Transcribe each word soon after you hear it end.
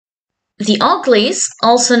The Ogglies,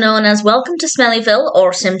 also known as Welcome to Smelliville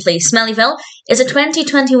or simply Smelliville, is a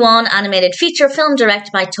 2021 animated feature film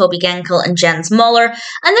directed by Toby Genkel and Møller.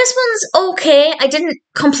 And this one's okay. I didn't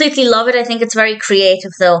completely love it. I think it's very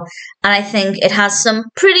creative though. And I think it has some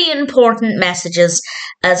pretty important messages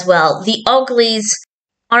as well. The Ogglies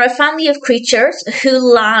are a family of creatures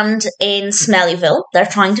who land in Smelliville. They're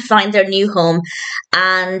trying to find their new home,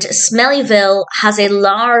 and Smelliville has a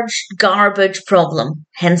large garbage problem,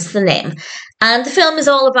 hence the name. And the film is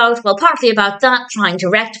all about, well, partly about that, trying to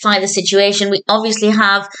rectify the situation. We obviously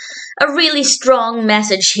have a really strong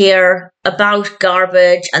message here about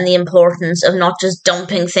garbage and the importance of not just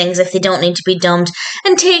dumping things if they don't need to be dumped,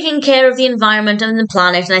 and taking care of the environment and the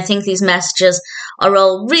planet. And I think these messages are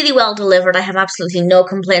all really well delivered. I have absolutely no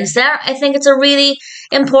complaints there. I think it's a really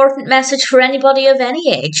important message for anybody of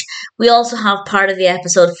any age. We also have part of the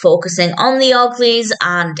episode focusing on the Ogglies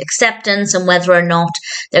and acceptance and whether or not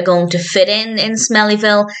they're going to fit in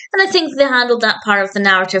Smelliville. And I think they handled that part of the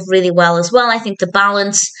narrative really well as well. I think the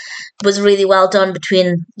balance was really well done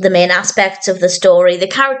between the main aspects of the story. The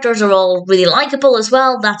characters are all really likeable as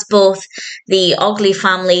well. That's both the Oggly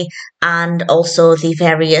family and also the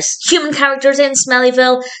various human characters in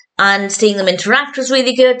Smelliville, and seeing them interact was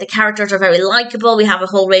really good. The characters are very likeable. We have a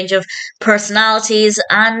whole range of personalities,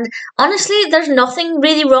 and honestly, there's nothing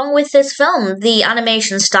really wrong with this film. The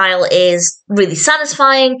animation style is really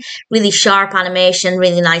satisfying, really sharp animation,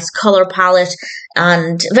 really nice colour palette,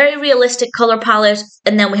 and very realistic colour palette.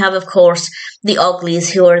 And then we have, of course, the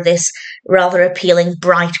Ogglies, who are this rather appealing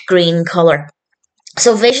bright green colour.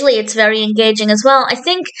 So visually, it's very engaging as well. I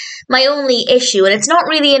think my only issue, and it's not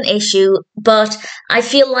really an issue, but I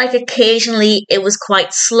feel like occasionally it was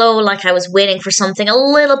quite slow, like I was waiting for something a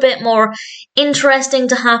little bit more interesting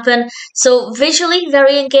to happen. So visually,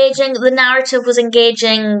 very engaging. The narrative was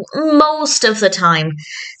engaging most of the time,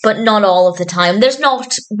 but not all of the time. There's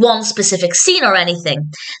not one specific scene or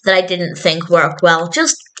anything that I didn't think worked well.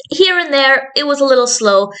 Just here and there, it was a little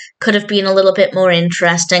slow, could have been a little bit more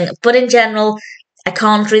interesting, but in general, I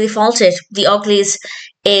can't really fault it. The Ogglies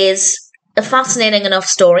is a fascinating enough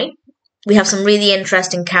story. We have some really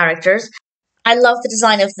interesting characters. I love the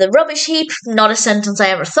design of the rubbish heap. Not a sentence I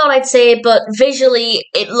ever thought I'd say, but visually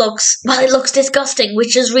it looks disgusting,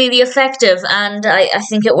 which is really effective, and I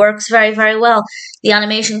think it works very, very well. The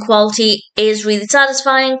animation quality is really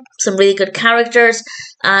satisfying, some really good characters,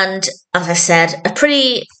 and as I said, a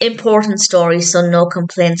pretty important story, so no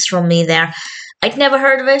complaints from me there. I'd never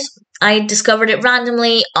heard of it. I discovered it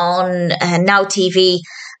randomly on Now TV,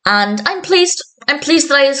 and I'm pleased. I'm pleased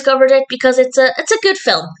that I discovered it because it's a good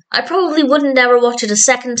film. I probably wouldn't ever watch it a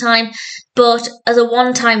second time, but as a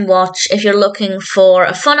one-time watch, if you're looking for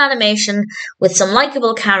a fun animation with some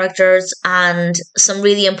likeable characters and some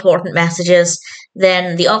really important messages,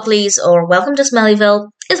 then The Ogglies or Welcome to Smelliville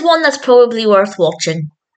is one that's probably worth watching.